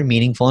message. That's very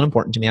meaningful and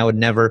important to me. I would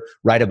never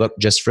write a book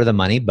just for the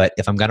money, but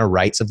if I'm going to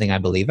write something I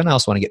believe in, I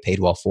also want to get paid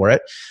well for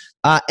it.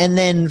 And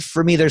then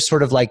for me, there's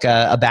sort of like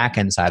a back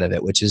end side of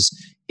it, which is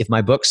if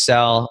my books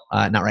sell,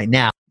 not right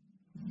now.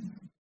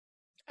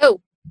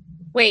 Oh,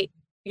 wait,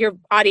 your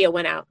audio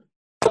went out.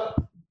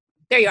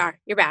 There you are.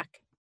 You're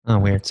back. Oh,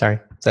 weird. Sorry.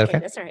 Is that okay?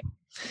 That's all right.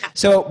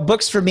 So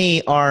books for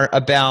me are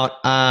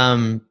about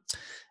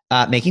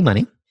making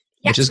money,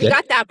 which is good. Yes,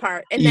 we got that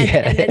part. And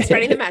then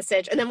spreading the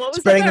message. And then what was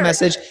spreading the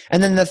message.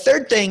 And then the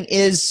third thing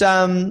is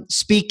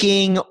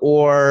speaking,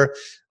 or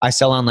I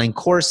sell online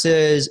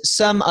courses,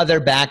 some other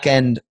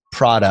back-end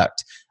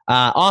product.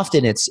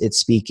 Often it's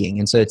speaking.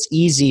 And so it's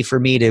easy for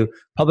me to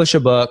publish a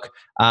book,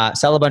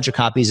 sell a bunch of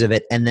copies of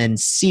it, and then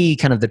see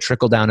kind of the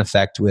trickle-down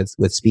effect with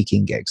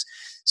speaking gigs.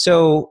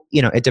 So,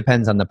 it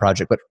depends on the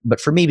project.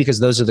 But for me, because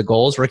those are the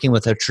goals, working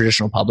with a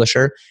traditional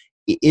publisher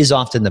is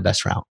often the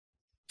best route.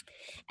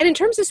 And in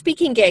terms of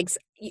speaking gigs,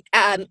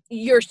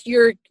 your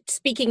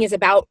speaking is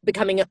about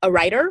becoming a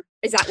writer?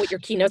 Is that what your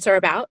keynotes are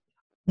about?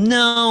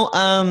 No.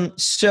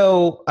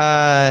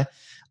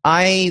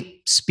 I'll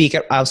speak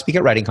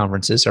at writing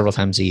conferences several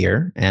times a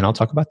year, and I'll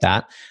talk about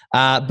that.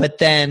 But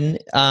then,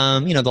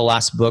 the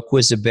last book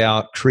was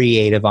about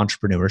creative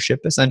entrepreneurship,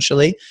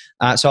 essentially.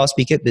 So I'll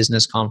speak at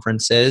business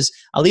conferences.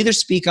 I'll either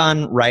speak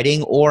on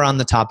writing or on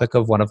the topic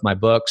of one of my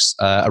books.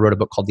 I wrote a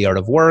book called The Art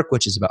of Work,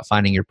 which is about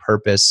finding your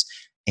purpose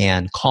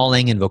and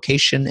calling and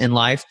vocation in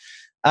life.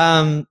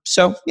 It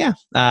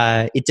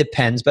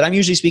depends, but I'm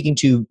usually speaking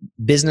to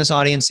business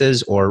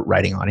audiences or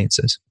writing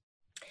audiences.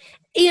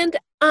 And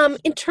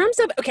in terms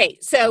of,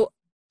 so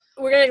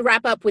we're going to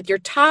wrap up with your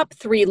top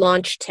 3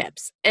 launch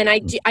tips. And I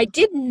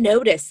did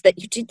notice that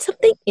you did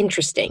something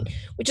interesting,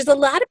 which is a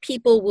lot of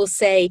people will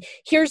say,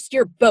 here's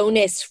your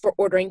bonus for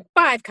ordering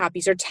 5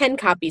 copies or 10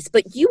 copies,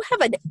 but you have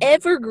an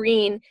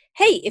evergreen,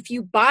 hey, if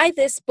you buy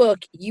this book,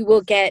 you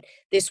will get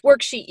this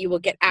worksheet, you will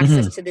get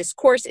access to this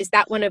course. Is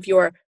that one of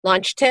your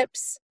launch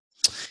tips?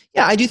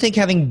 Yeah, I do think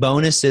having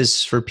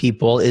bonuses for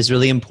people is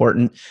really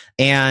important.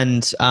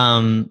 And,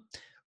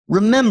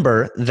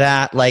 remember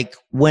that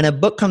when a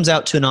book comes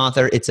out to an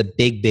author, it's a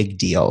big, big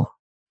deal.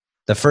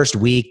 The first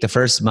week, the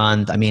first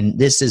month,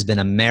 this has been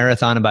a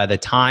marathon. And by the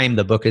time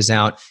the book is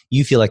out,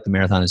 you feel like the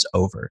marathon is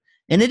over.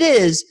 And it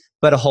is,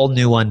 but a whole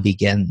new one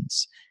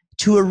begins.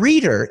 To a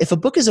reader, if a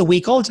book is a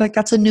week old, it's like,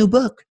 that's a new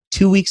book.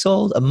 2 weeks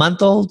old, a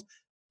month old,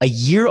 a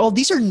year old.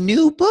 These are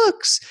new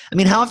books.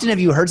 How often have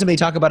you heard somebody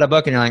talk about a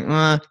book and you're like,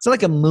 it's not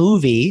like a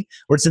movie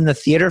where it's in the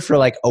theater for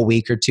like a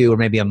week or 2 or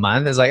maybe a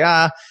month. It's like,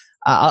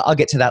 I'll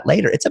get to that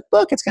later. It's a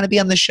book. It's going to be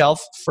on the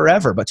shelf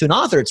forever. But to an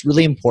author, it's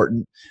really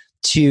important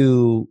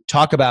to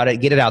talk about it,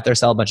 get it out there,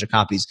 sell a bunch of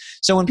copies.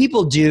 So when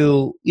people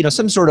do,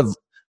 some sort of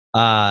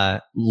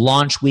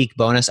launch week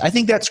bonus, I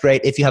think that's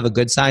great. If you have a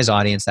good size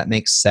audience, that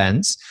makes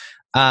sense.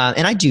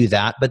 And I do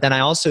that. But then I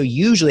also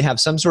usually have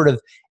some sort of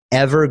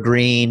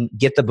evergreen,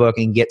 get the book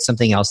and get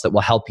something else that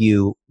will help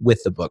you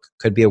with the book.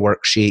 Could be a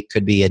worksheet,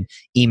 could be an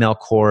email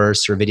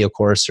course or video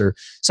course or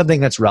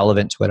something that's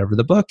relevant to whatever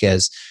the book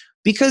is.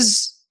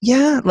 Because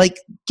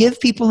give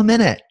people a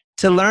minute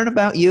to learn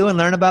about you and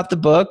learn about the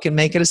book and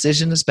make a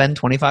decision to spend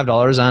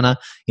 $25 on a,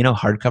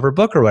 hardcover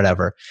book or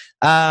whatever.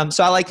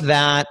 So I like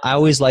that. I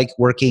always like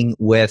working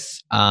with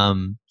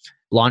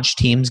launch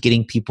teams,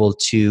 getting people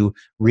to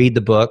read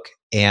the book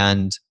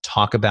and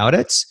talk about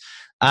it.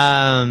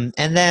 And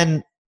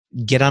then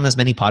get on as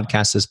many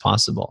podcasts as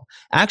possible.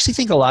 I actually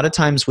think a lot of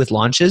times with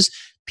launches,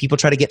 people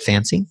try to get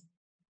fancy.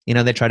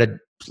 They try to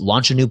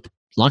launch a new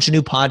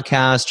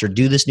podcast or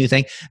do this new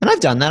thing. And I've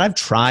done that. I've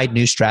tried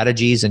new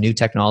strategies and new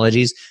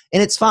technologies,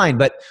 and it's fine.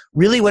 But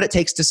really what it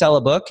takes to sell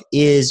a book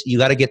is you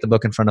got to get the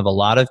book in front of a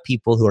lot of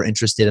people who are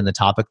interested in the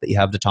topic that you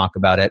have to talk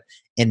about it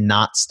and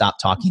not stop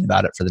talking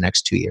about it for the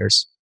next 2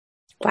 years.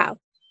 Wow.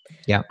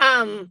 Yeah.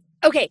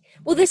 Okay.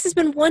 Well, this has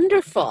been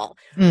wonderful.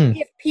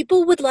 If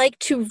people would like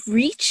to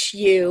reach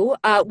you,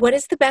 what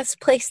is the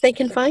best place they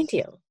can find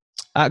you?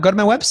 Go to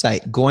my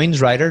website,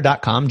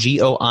 goinswriter.com,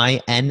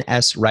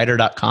 GOINS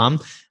writer.com.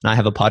 And I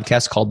have a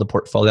podcast called The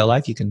Portfolio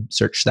Life. You can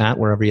search that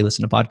wherever you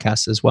listen to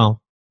podcasts as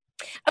well.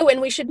 Oh,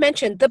 and we should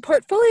mention The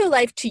Portfolio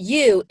Life to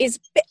you is,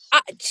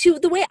 to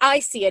the way I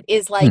see it,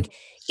 is like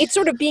it's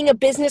sort of being a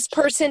business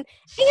person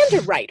and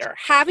a writer,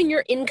 having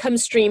your income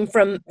stream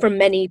from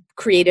many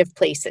creative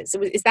places.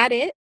 Is that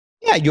it?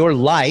 Yeah, your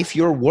life,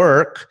 your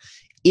work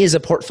is a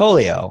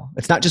portfolio.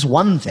 It's not just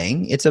one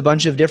thing. It's a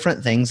bunch of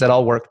different things that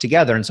all work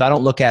together. And so I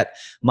don't look at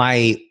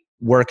my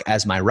work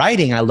as my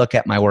writing. I look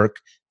at my work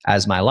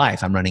as my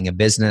life. I'm running a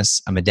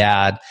business. I'm a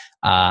dad.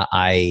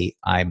 I'm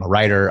a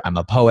writer. I'm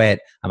a poet.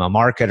 I'm a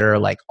marketer.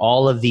 Like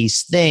all of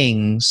these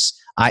things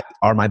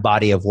are my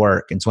body of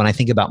work. And so when I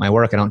think about my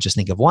work, I don't just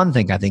think of one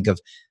thing. I think of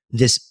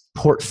this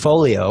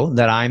portfolio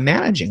that I'm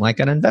managing, like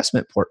an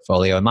investment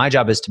portfolio. And my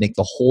job is to make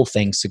the whole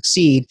thing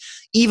succeed,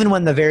 even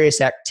when the various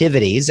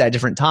activities at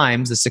different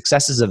times, the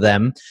successes of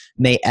them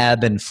may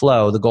ebb and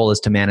flow. The goal is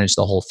to manage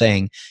the whole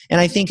thing. And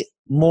I think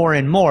more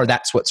and more,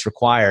 that's what's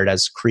required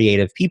as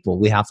creative people.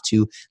 We have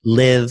to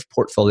live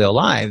portfolio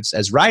lives.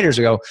 As writers,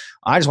 we go,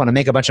 I just want to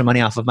make a bunch of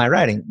money off of my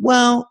writing.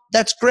 Well,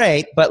 that's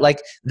great, but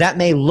like that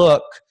may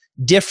look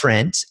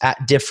different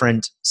at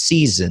different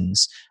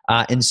seasons.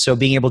 And so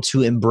being able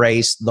to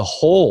embrace the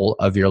whole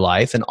of your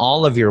life and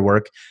all of your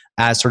work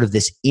as sort of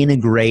this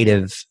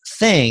integrative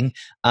thing,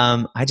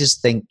 I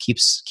just think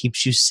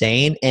keeps you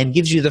sane and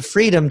gives you the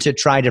freedom to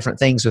try different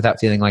things without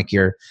feeling like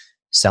you're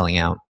selling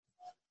out.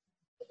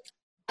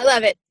 I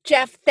love it.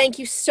 Jeff, thank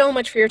you so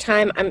much for your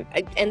time. And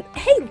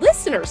hey,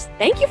 listeners,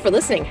 thank you for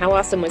listening. How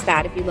awesome was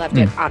that? If you loved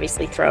it,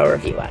 obviously throw a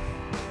review up.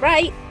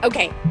 Right?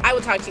 Okay. I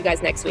will talk to you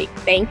guys next week.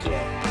 Thank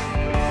you.